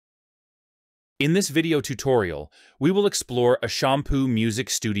In this video tutorial, we will explore Ashampoo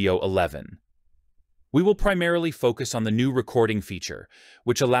Music Studio 11. We will primarily focus on the new recording feature,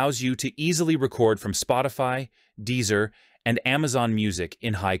 which allows you to easily record from Spotify, Deezer, and Amazon Music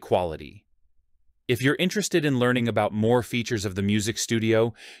in high quality. If you're interested in learning about more features of the Music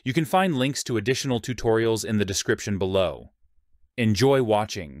Studio, you can find links to additional tutorials in the description below. Enjoy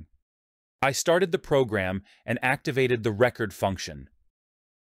watching. I started the program and activated the record function.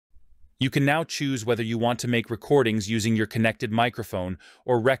 You can now choose whether you want to make recordings using your connected microphone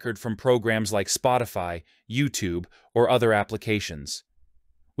or record from programs like Spotify, YouTube, or other applications.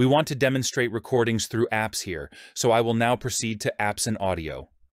 We want to demonstrate recordings through apps here, so I will now proceed to Apps and Audio.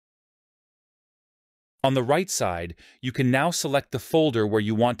 On the right side, you can now select the folder where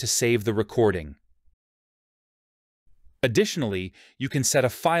you want to save the recording. Additionally, you can set a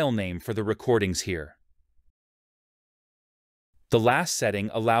file name for the recordings here. The last setting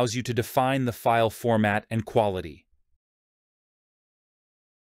allows you to define the file format and quality.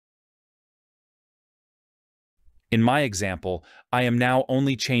 In my example, I am now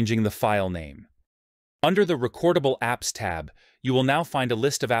only changing the file name. Under the Recordable Apps tab, you will now find a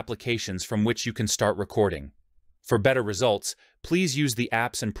list of applications from which you can start recording. For better results, please use the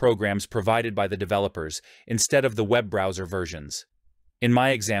apps and programs provided by the developers instead of the web browser versions. In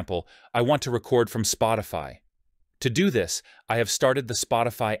my example, I want to record from Spotify. To do this, I have started the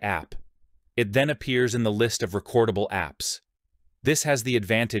Spotify app. It then appears in the list of recordable apps. This has the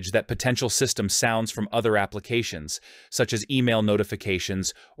advantage that potential system sounds from other applications, such as email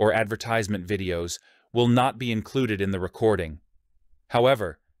notifications or advertisement videos, will not be included in the recording.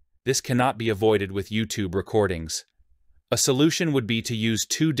 However, this cannot be avoided with YouTube recordings. A solution would be to use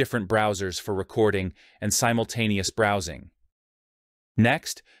two different browsers for recording and simultaneous browsing.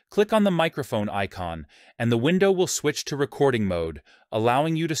 Next, click on the microphone icon, and the window will switch to recording mode,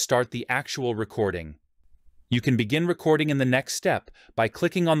 allowing you to start the actual recording. You can begin recording in the next step by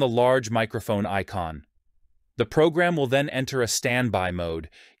clicking on the large microphone icon. The program will then enter a standby mode,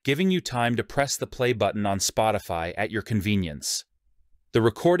 giving you time to press the play button on Spotify at your convenience. The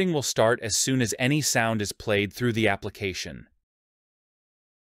recording will start as soon as any sound is played through the application.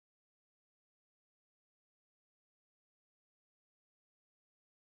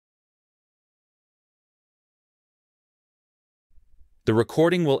 The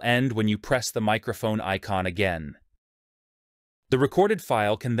recording will end when you press the microphone icon again. The recorded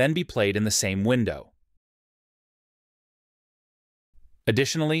file can then be played in the same window.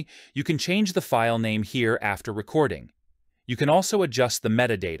 Additionally, you can change the file name here after recording. You can also adjust the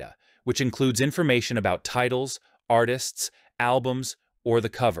metadata, which includes information about titles, artists, albums, or the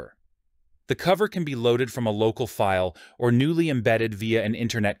cover. The cover can be loaded from a local file or newly embedded via an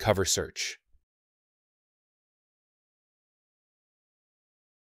internet cover search.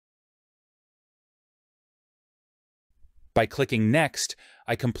 By clicking Next,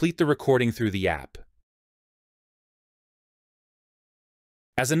 I complete the recording through the app.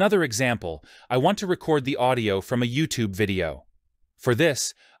 As another example, I want to record the audio from a YouTube video. For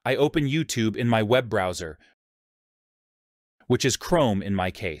this, I open YouTube in my web browser, which is Chrome in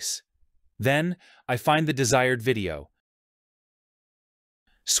my case. Then, I find the desired video,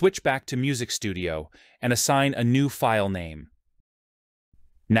 switch back to Music Studio, and assign a new file name.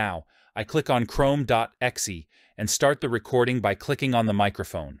 Now, I click on chrome.exe and start the recording by clicking on the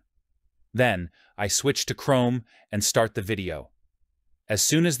microphone. Then, I switch to Chrome and start the video. As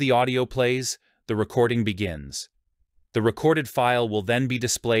soon as the audio plays, the recording begins. The recorded file will then be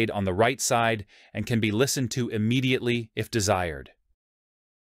displayed on the right side and can be listened to immediately if desired.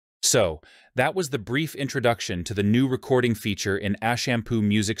 So, that was the brief introduction to the new recording feature in Ashampoo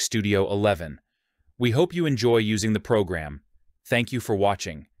Music Studio 11. We hope you enjoy using the program. Thank you for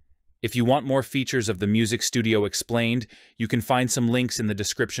watching. If you want more features of the Music Studio explained, you can find some links in the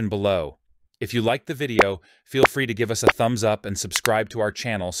description below. If you liked the video, feel free to give us a thumbs up and subscribe to our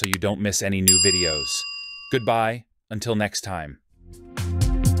channel so you don't miss any new videos. Goodbye, until next time.